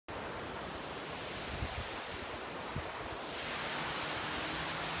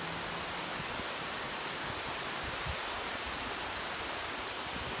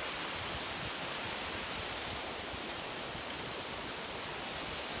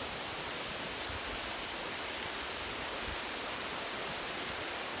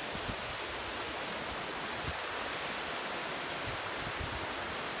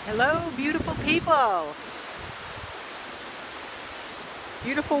Hello, beautiful people.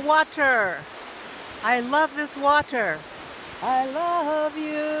 Beautiful water. I love this water. I love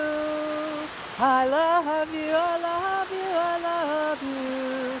you. I love you. I love you. I love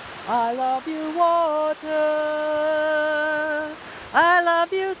you. I love you, water. I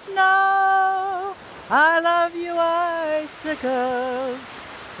love you, snow. I love you, icicles.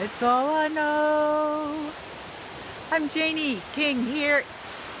 It's all I know. I'm Janie King here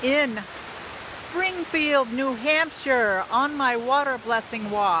in Springfield, New Hampshire on my water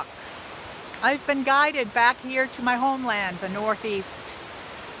blessing walk. I've been guided back here to my homeland, the Northeast,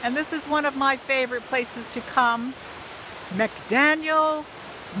 and this is one of my favorite places to come, McDaniels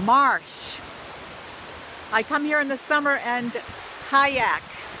Marsh. I come here in the summer and kayak,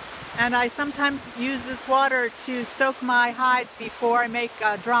 and I sometimes use this water to soak my hides before I make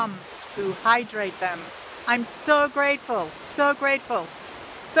drums to hydrate them. I'm so grateful, so grateful,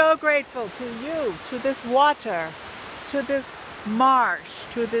 so grateful to you, to this water, to this marsh,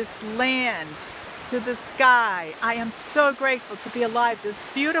 to this land, to the sky. I am so grateful to be alive this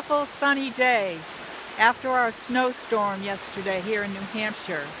beautiful sunny day after our snowstorm yesterday here in New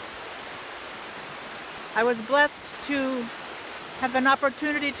Hampshire. I was blessed to have an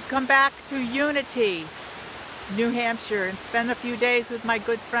opportunity to come back to Unity, New Hampshire, and spend a few days with my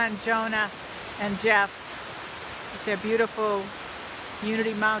good friend Jonah and Jeff with their beautiful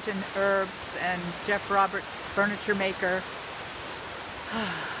Unity Mountain herbs and Jeff Roberts' furniture maker.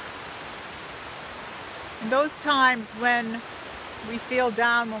 In those times when we feel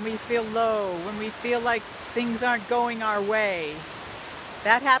down, when we feel low, when we feel like things aren't going our way,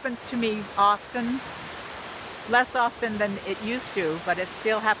 that happens to me often. Less often than it used to, but it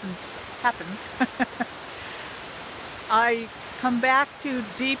still happens. I come back to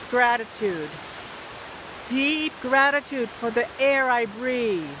deep gratitude. Deep gratitude for the air I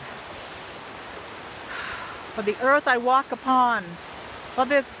breathe, for the earth I walk upon, for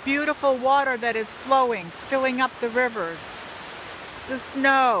this beautiful water that is flowing, filling up the rivers, the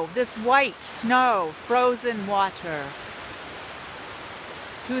snow, this white snow, frozen water,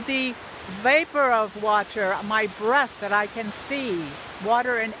 to the vapor of water, my breath that I can see,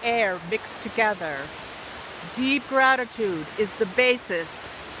 water and air mixed together. Deep gratitude is the basis,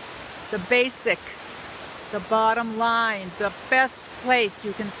 the basic, the bottom line, the best place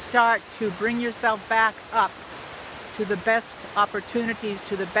you can start to bring yourself back up to the best opportunities,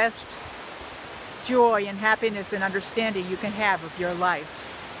 to the best joy and happiness and understanding you can have of your life,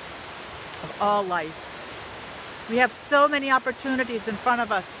 of all life. We have so many opportunities in front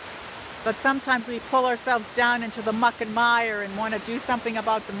of us, but sometimes we pull ourselves down into the muck and mire and want to do something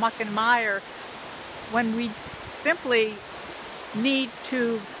about the muck and mire when we simply need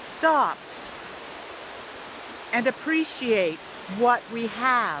to stop and appreciate what we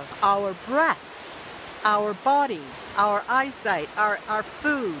have, our breath, our body, our eyesight, our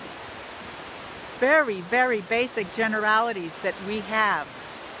food. Very, very basic generalities that we have.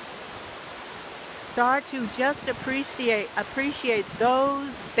 Start to just appreciate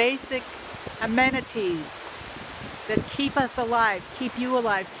those basic amenities that keep us alive, keep you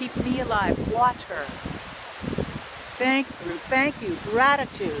alive, keep me alive. Water. Thank you,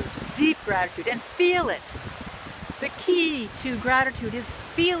 gratitude, deep gratitude, and feel it. The key to gratitude is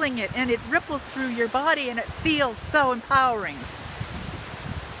feeling it, and it ripples through your body and it feels so empowering.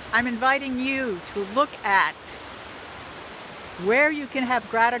 I'm inviting you to look at where you can have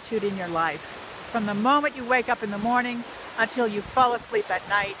gratitude in your life. From the moment you wake up in the morning until you fall asleep at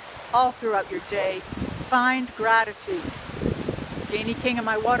night, all throughout your day, find gratitude. Janie King on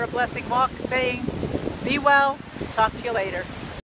my water blessing walk saying, be well, talk to you later.